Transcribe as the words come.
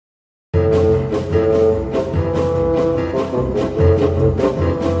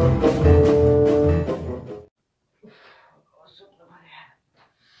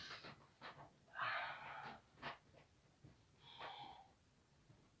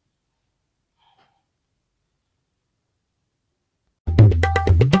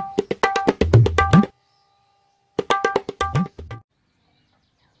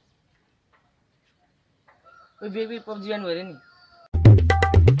ओइ baby PUBG ब्यान भयो नि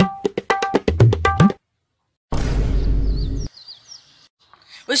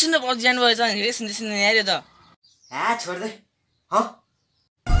ओइ सुन पब्जी ब्यान भयो नि रे सुन यार यो त छोड दे ह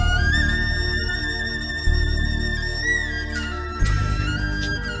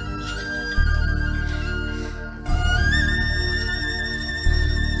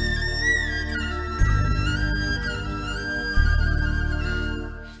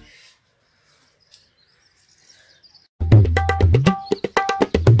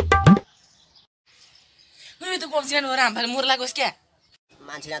पब्जी ब्यान भएर हामीलाई मोर लागोस् क्या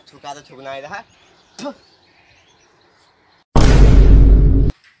मान्छेलाई थुका त थुक्न आइदा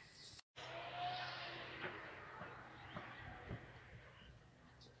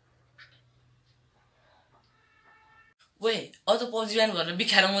ओए अब त पब्जी ब्यान भएर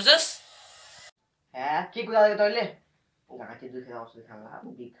बिखाएर मजस के कुरा गरेको तैँले घाँटी दुखेर औषधि खानु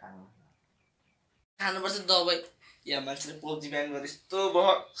अब बिखार खानुपर्छ दबाई यहाँ मान्छेले पब्जी ब्यान गरेर यस्तो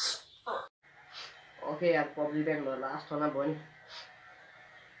भयो ओके यार पब्जी ब्यान भयो लास्ट ठाउँमा भयो नि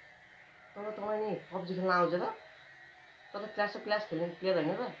तर तपाईँ नि पब्जी खेल्न आउँछ त तर क्लास खेल्ने प्लेयर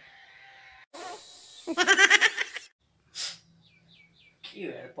होइन त के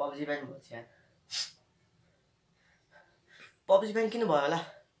हो यार पब्जी ब्यान भयो यार पब्जी ब्यान किन भयो होला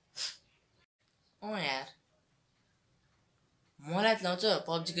यार मलाई त लाउँछ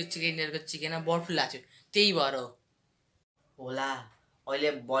पब्जीको चिकनहरूको चिकनमा बर्ड फ्लू लाग्थ्यो त्यही भएर होला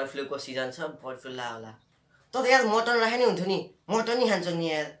अहिले बर्ड फ्लूको सिजन छ बर्ड फ्लू ला होला त यार मटन राखे नि हुन्थ्यो नि मटन नि खान्छ नि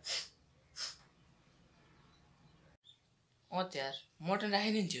यार त यार मटन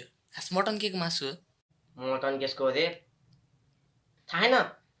राखे नि हुन्थ्यो खास मटन के को मासु हो मटन केसको अरे थाहा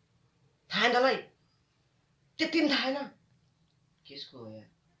छैन तँलाई त्यति पनि थाहा छैन केसको हो यार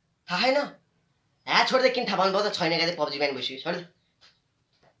थाहा छैन छोड्दै किन थाहा पाउनु पर्छ छैन क्या पब्जी ब्यान भइसक्यो छोड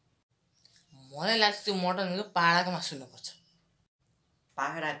मलाई लाग्छ त्यो मटनको पाडाको मासु हुनुपर्छ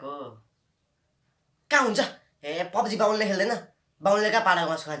पाडाको कहाँ हुन्छ पब्जी बाउनले खेल्दैन बाउनले कहाँ पाडाको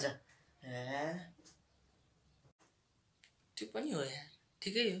मासु खान्छ त्यो पनि हो यार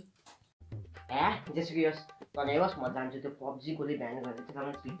ठिकै हो जेसुकै होस् तनै होस् म जान्छु त्यो पब्जी गोली ब्यान गरेर चाहिँ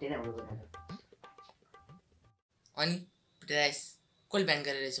तपाईँ पिट्दै नै आउनु पर्छ अनि पिटाइस कसले ब्यान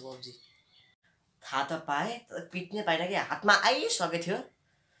गरेर रहेछ पब्जी थाहा त पाएँ तर पिट्नै पाइनँ कि हातमा आइसकेको थियो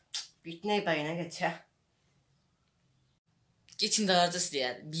पिट्नै पाइनँ क्या छ्या के चिन्ता गर्छस्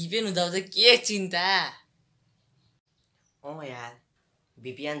यार भिपिएन हुँदा हुँदा के चिन्ता यार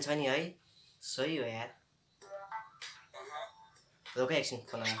भिपिएन छ नि है सही हो यार रोक एकछिन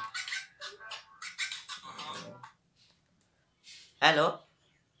फोन आयो हेलो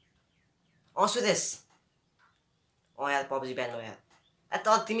सुदेश यार पब्जी ब्यान भयो यार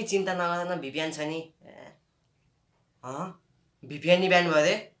त तिमी चिन्ता नगर न भिपिएन छ नि भिपिएन नि ब्यान भयो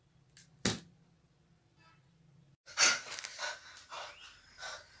अरे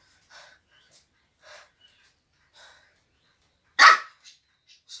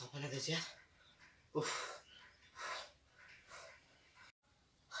सपना रहेछ यार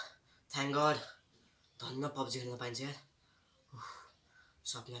थ्याङ्क गड धन्न पब्जी खेल्न पाइन्छ यार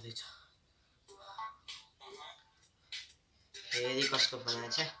सपना रहेछ फेरि कसको फोन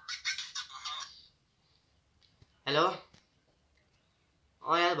आएछ हेलो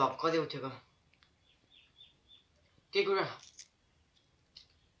यार भर्खरै उठेको के कुरा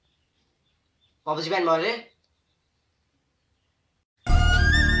पब्जी ब्यान भयो अरे